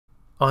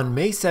On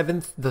May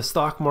 7th, the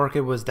stock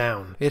market was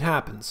down. It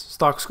happens.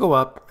 Stocks go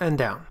up and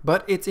down.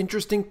 But it's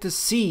interesting to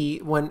see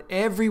when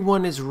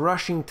everyone is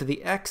rushing to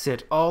the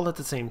exit all at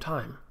the same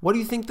time. What do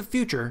you think the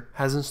future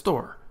has in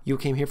store? You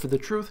came here for the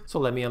truth, so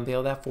let me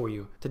unveil that for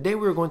you. Today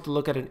we're going to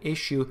look at an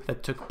issue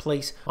that took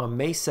place on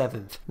May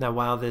 7th. Now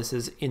while this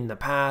is in the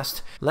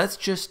past, let's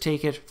just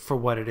take it for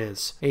what it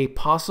is. A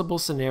possible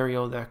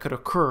scenario that could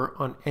occur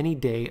on any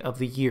day of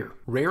the year.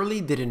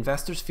 Rarely did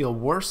investors feel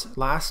worse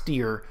last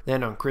year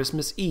than on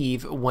Christmas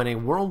Eve when a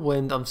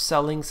whirlwind of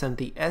selling sent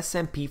the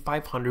S&P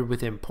 500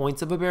 within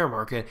points of a bear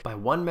market. By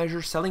one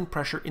measure, selling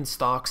pressure in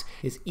stocks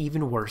is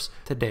even worse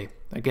today.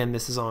 Again,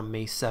 this is on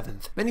May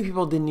 7th. Many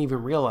people didn't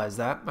even realize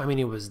that. I mean,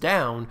 it was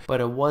down,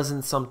 but it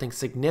wasn't something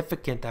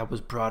significant that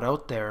was brought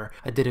out there.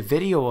 I did a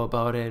video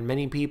about it, and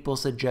many people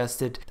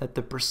suggested that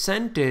the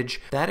percentage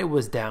that it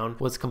was down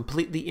was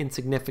completely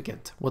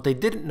insignificant. What they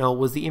didn't know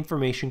was the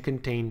information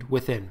contained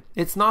within.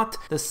 It's not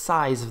the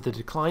size of the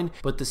decline,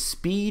 but the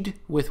speed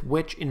with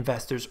which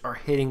investors are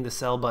hitting the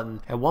sell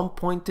button. At one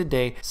point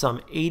today,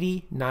 some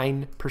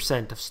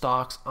 89% of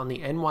stocks on the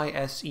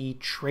NYSE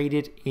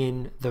traded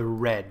in the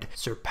red,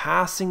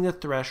 surpassing the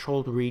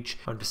threshold reached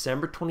on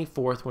December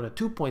 24th when a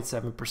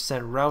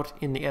 2.7% rout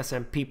in the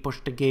S&P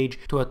pushed the gauge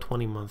to a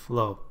 20-month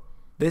low.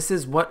 This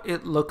is what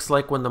it looks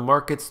like when the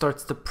market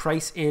starts to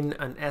price in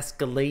an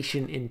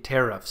escalation in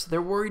tariffs.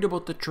 They're worried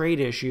about the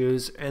trade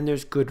issues, and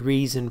there's good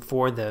reason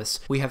for this.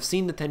 We have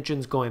seen the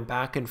tensions going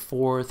back and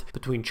forth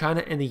between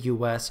China and the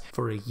US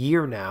for a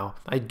year now.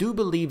 I do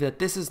believe that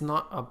this is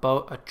not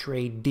about a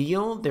trade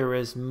deal. There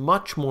is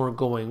much more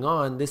going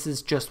on. This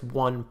is just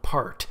one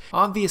part.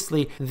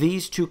 Obviously,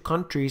 these two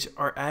countries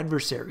are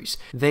adversaries.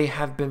 They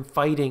have been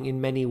fighting in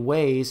many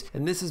ways,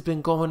 and this has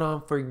been going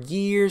on for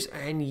years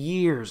and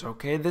years,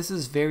 okay? This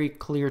is very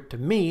clear to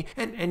me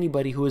and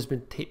anybody who has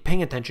been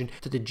paying attention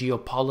to the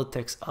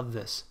geopolitics of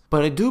this.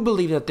 But I do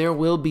believe that there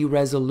will be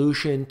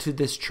resolution to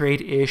this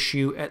trade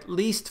issue, at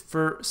least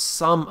for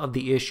some of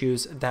the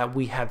issues that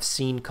we have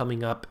seen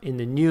coming up in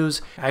the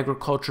news.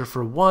 Agriculture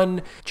for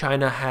one,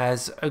 China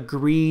has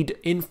agreed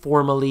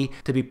informally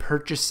to be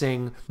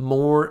purchasing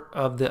more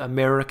of the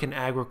American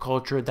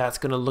agriculture. That's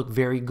going to look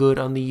very good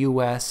on the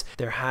US.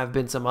 There have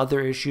been some other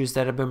issues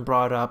that have been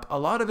brought up. A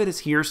lot of it is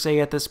hearsay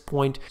at this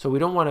point, so we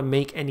don't want to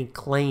make any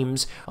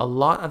claims. A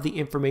lot of the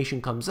information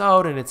comes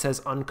out and it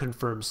says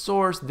unconfirmed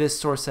source. This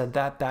source said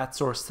that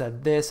source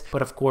said this,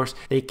 but of course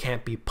they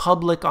can't be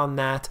public on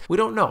that. We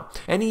don't know.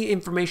 Any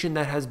information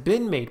that has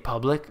been made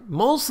public,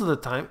 most of the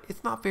time,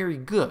 it's not very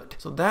good.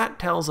 So that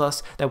tells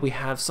us that we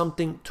have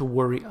something to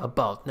worry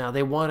about. Now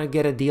they want to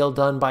get a deal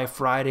done by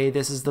Friday.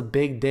 This is the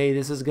big day.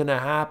 This is going to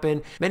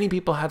happen. Many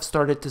people have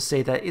started to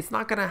say that it's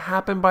not going to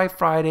happen by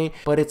Friday,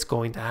 but it's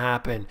going to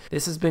happen.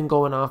 This has been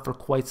going on for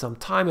quite some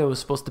time. It was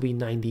supposed to be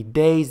 90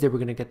 days. They were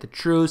going to get the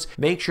truce,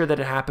 make sure that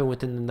it happened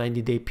within the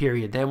 90-day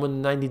period. Then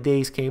when the 90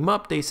 days came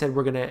up, they said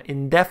we're going to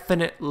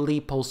indefinitely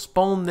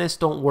postpone this.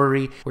 Don't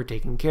worry, we're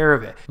taking care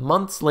of it.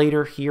 Months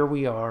later, here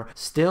we are,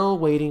 still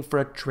waiting for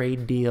a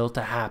trade deal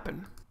to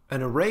happen.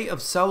 An array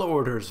of sell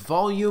orders.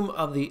 Volume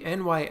of the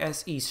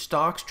NYSE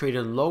stocks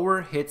traded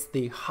lower hits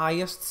the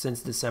highest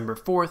since December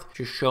 4th,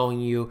 just showing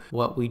you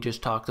what we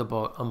just talked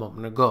about a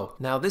moment ago.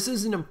 Now, this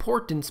isn't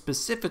important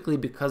specifically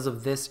because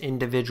of this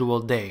individual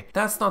day.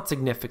 That's not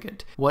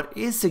significant. What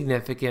is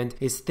significant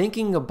is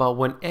thinking about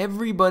when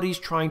everybody's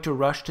trying to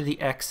rush to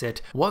the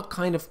exit, what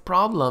kind of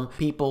problem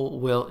people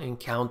will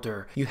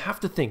encounter. You have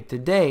to think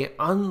today,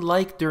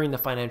 unlike during the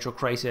financial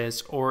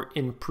crisis or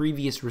in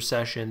previous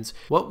recessions,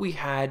 what we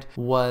had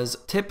was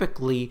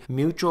typically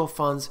mutual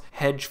funds,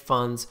 hedge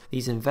funds,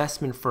 these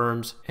investment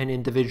firms, and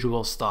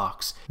individual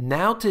stocks.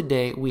 Now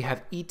today we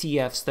have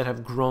ETFs that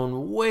have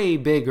grown way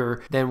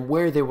bigger than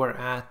where they were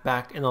at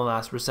back in the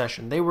last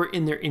recession. They were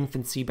in their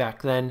infancy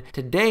back then.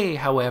 Today,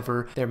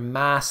 however, they're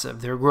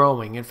massive. They're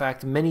growing. In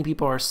fact, many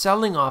people are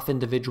selling off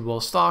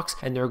individual stocks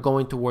and they're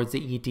going towards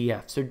the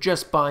ETFs. They're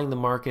just buying the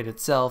market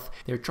itself.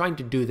 They're trying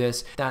to do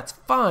this. That's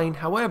fine.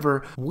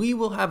 However, we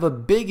will have a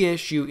big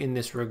issue in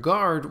this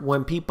regard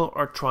when people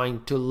are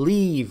trying to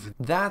leave.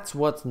 That's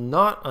what's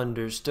not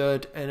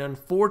understood, and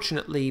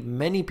unfortunately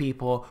many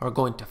people are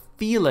going to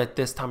feel it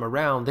this time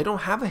around. They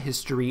don't have a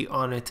history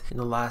on it in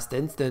the last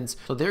instance,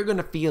 so they're going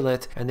to feel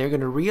it and they're going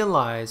to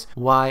realize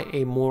why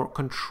a more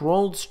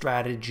controlled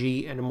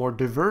strategy and a more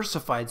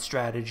diversified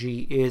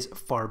strategy is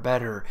far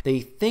better.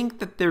 They think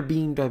that they're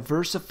being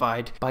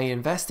diversified by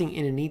investing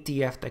in an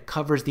ETF that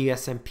covers the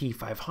S&P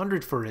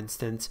 500, for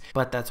instance,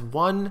 but that's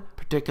one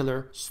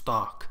particular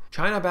stock.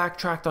 China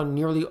backtracked on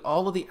nearly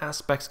all of the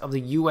aspects of the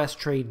US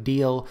trade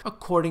deal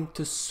according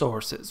to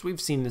sources.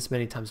 We've seen this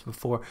many times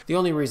before. The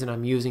only reason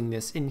I'm using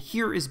this in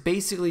here is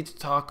basically to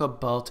talk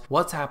about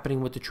what's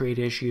happening with the trade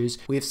issues.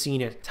 We've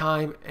seen it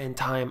time and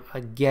time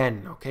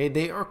again, okay?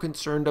 They are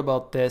concerned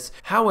about this.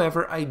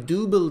 However, I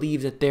do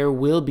believe that there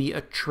will be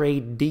a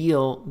trade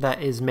deal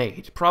that is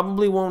made.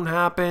 Probably won't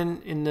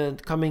happen in the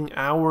coming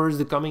hours,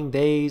 the coming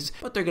days,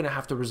 but they're going to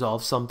have to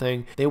resolve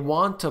something. They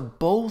want to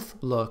both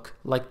look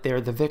like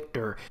they're the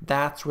victor.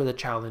 That's where the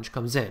challenge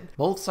comes in.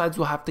 Both sides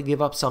will have to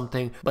give up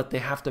something, but they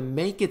have to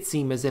make it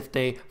seem as if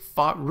they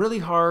fought really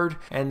hard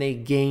and they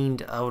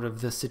gained out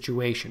of the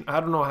situation. I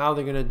don't know how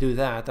they're going to do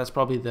that. That's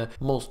probably the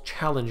most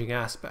challenging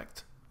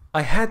aspect.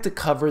 I had to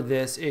cover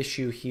this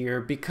issue here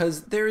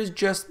because there is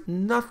just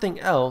nothing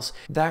else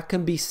that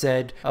can be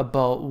said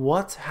about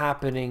what's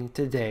happening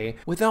today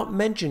without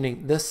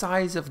mentioning the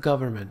size of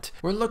government.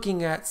 We're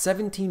looking at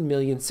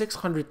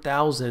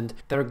 17,600,000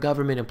 that are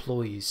government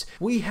employees.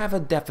 We have a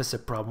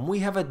deficit problem.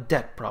 We have a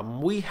debt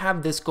problem. We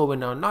have this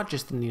going on not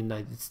just in the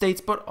United States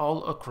but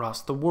all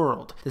across the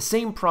world. The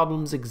same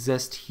problems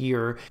exist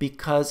here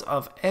because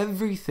of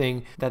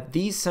everything that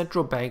these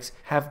central banks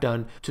have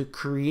done to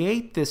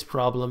create this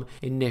problem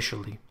initially.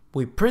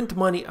 We print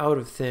money out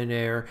of thin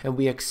air and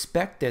we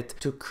expect it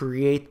to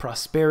create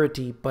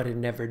prosperity, but it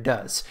never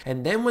does.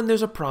 And then when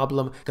there's a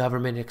problem,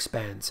 government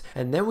expands.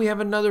 And then we have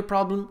another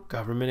problem,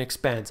 government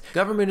expands.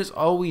 Government is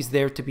always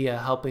there to be a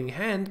helping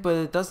hand, but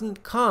it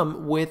doesn't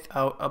come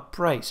without a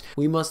price.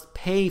 We must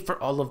pay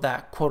for all of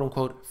that quote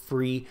unquote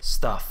free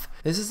stuff.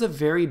 This is a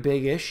very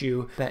big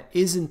issue that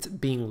isn't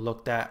being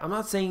looked at. I'm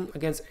not saying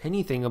against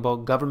anything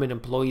about government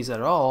employees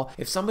at all.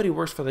 If somebody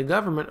works for the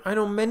government, I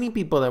know many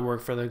people that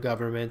work for the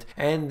government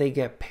and they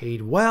get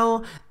paid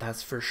well,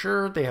 that's for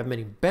sure. They have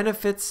many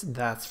benefits,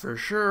 that's for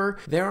sure.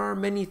 There are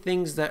many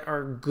things that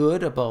are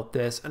good about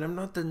this, and I'm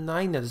not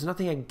denying that. There's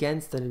nothing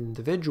against an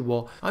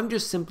individual. I'm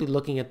just simply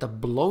looking at the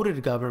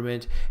bloated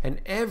government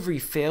and every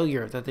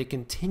failure that they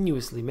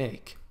continuously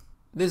make.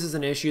 This is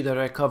an issue that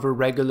I cover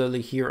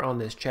regularly here on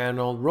this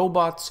channel,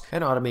 robots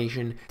and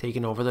automation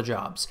taking over the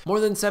jobs.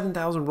 More than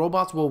 7,000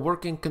 robots will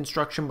work in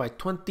construction by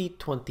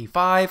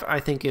 2025.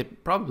 I think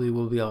it probably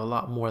will be a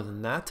lot more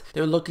than that.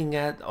 They're looking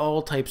at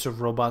all types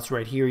of robots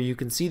right here. You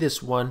can see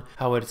this one,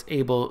 how it's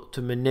able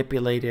to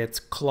manipulate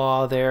its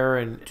claw there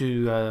and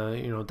do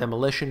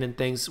demolition and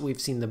things. We've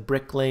seen the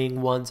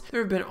bricklaying ones. There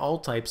have been all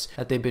types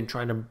that they've been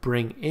trying to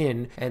bring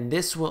in, and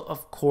this will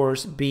of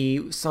course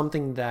be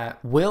something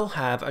that will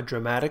have a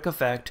dramatic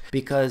effect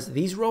because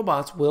these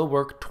robots will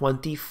work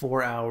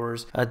 24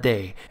 hours a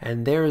day,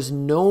 and there is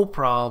no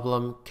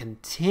problem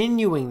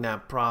continuing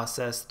that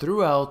process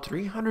throughout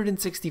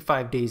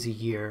 365 days a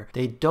year.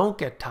 They don't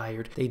get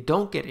tired, they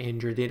don't get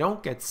injured, they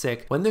don't get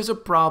sick. When there's a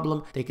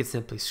problem, they can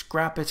simply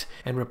scrap it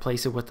and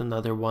replace it with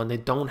another one. They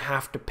don't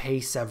have to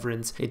pay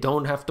severance, they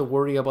don't have to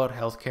worry about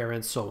healthcare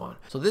and so on.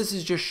 So this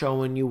is just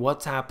showing you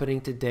what's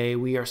happening today.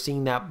 We are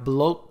seeing that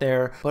bloat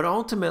there, but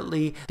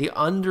ultimately the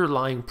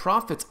underlying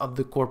profits of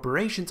the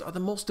corporations are the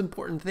most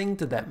important thing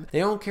to them. They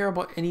don't care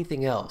about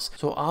anything else.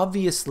 So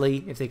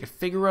obviously, if they could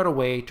figure out a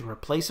way to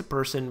replace a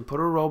person, put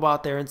a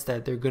robot there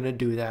instead, they're going to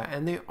do that,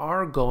 and they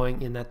are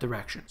going in that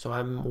direction. So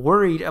I'm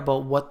worried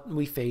about what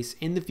we face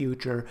in the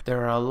future.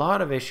 There are a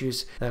lot of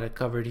issues that I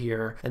covered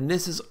here, and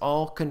this is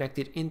all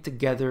connected in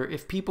together.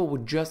 If people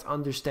would just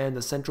understand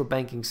the central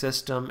banking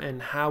system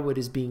and how it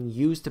is being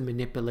used to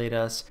manipulate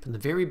us from the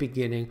very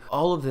beginning,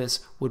 all of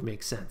this would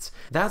make sense.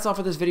 That's all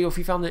for this video. If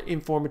you found it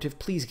informative,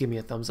 please give me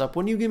a thumbs up.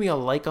 When you give me a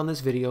like on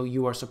this video,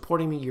 you are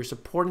supporting me, you're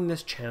supporting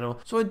this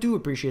channel, so I do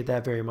appreciate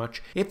that very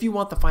much. If you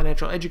want the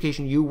financial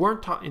education you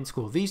weren't taught in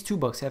school, these two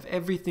books have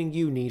everything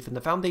you need from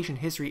the foundation,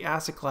 history,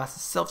 asset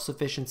classes,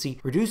 self-sufficiency,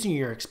 reducing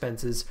your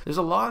expenses. There's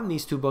a lot in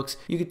these two books.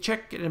 You can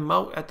check them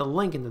out at the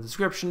link in the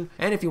description,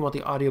 and if you want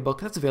the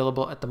audiobook, that's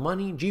available at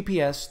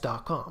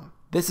themoneygps.com.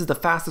 This is the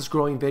fastest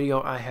growing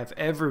video I have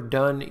ever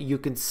done. You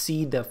can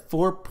see the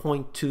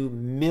 4.2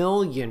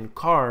 million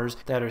cars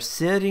that are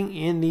sitting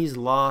in these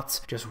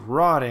lots just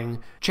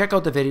rotting. Check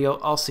out the video.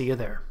 I'll see you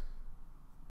there.